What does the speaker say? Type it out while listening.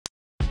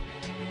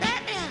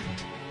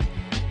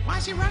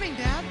is he running,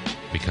 Dad?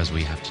 Because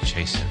we have to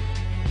chase him.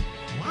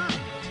 Why?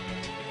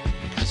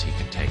 Because he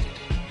can take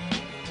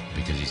it.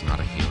 Because he's not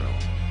a hero.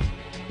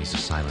 He's a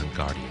silent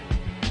guardian.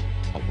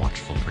 A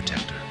watchful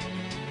protector.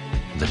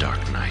 The Dark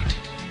Knight.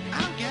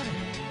 I don't get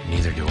it.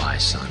 Neither do I,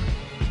 son.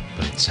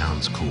 But it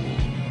sounds cool.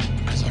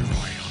 As I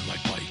ride on my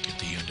bike at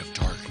the end of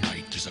Dark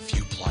Knight, there's a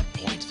few plot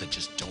points that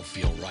just don't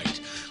feel right.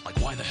 Like,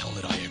 why the hell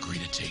did I agree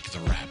to take the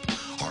rap?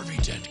 Harvey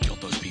Dent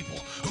killed those people.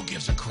 Who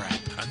gives a crap?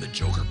 And the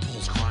Joker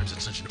pulls crimes in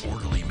such an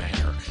orderly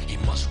manner. He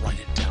must write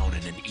it down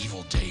in an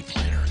evil day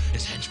planner.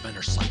 His henchmen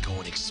are psycho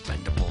and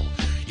expendable,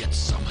 yet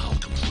somehow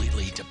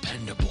completely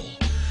dependable.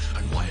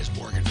 And why is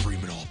Morgan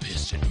Freeman all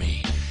pissed at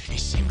me? He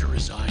seemed to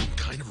resign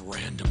kind of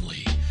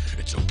randomly.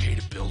 It's okay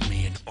to build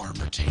me an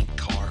armor tank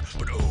car,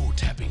 but oh,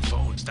 tapping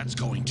phones, that's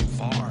going too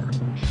far.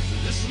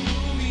 This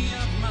movie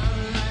of my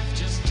life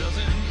just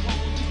doesn't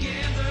hold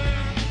together.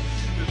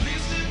 At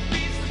least it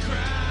beats the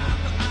crap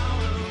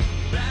out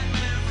of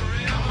Batman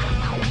Forever.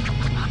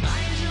 I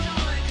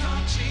enjoy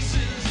car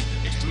chases,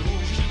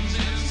 explosions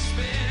and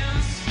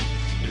suspense.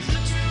 Is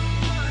it too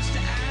much to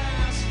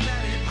ask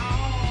that it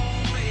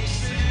all makes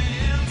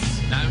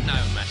sense? No,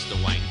 Master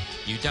Wayne.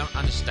 You don't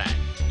understand.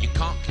 You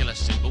can't kill a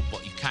symbol,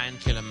 but you can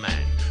kill a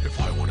man.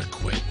 If I want to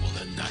quit, well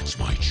then that's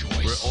my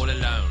choice. We're all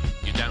alone.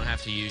 You don't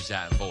have to use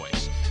that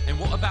voice. And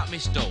what about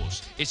Miss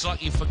Dawes? It's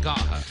like you forgot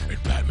her. In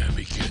Batman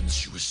Begins,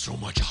 she was so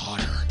much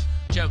hotter.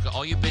 Joker,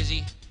 are you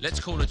busy? Let's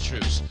call a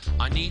truce.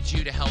 I need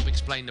you to help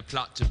explain the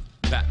plot to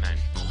Batman.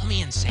 Call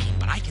me insane,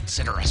 but I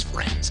consider us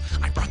friends.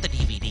 I brought the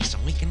DVD so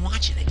we can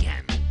watch it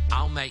again.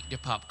 I'll make the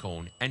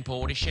popcorn and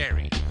pour the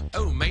sherry.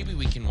 Oh, maybe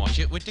we can watch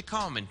it with the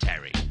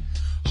commentary.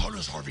 How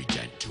does Harvey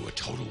Dent do a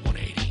total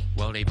 180?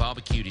 Well, they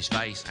barbecued his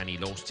face and he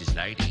lost his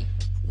lady.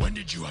 When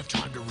did you have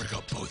time to rig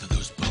up both of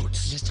those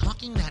boats? Does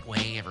talking that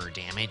way ever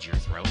damage your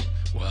throat?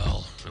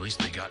 Well, at least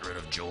they got rid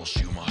of Joel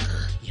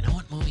Schumacher. You know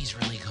what movie's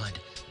really good?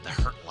 The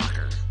Hurt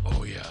Locker.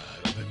 Oh yeah,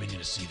 I've been meaning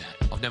to see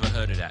that. I've never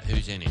heard of that.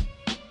 Who's in it?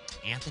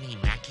 Anthony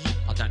Mackie?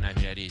 I don't know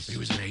who that is. He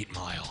was in 8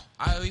 Mile.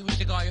 Oh, he was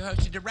the guy who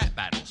hosted the rap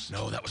battles.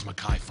 No, that was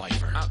Mekhi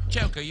Phifer. Oh,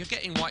 Joker, you're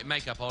getting white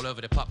makeup all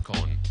over the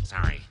popcorn.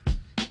 Sorry.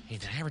 Hey,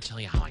 did I ever tell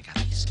you how I got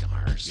these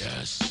scars?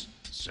 Yes,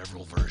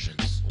 several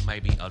versions. Or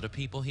maybe other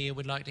people here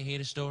would like to hear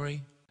the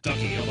story? The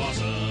Key of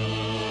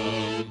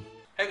Awesome.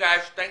 Hey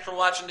guys, thanks for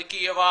watching The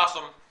Key of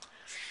Awesome.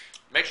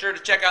 Make sure to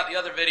check out the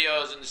other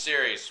videos in the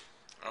series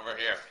over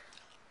here.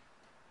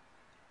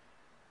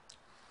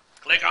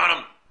 Click on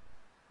them.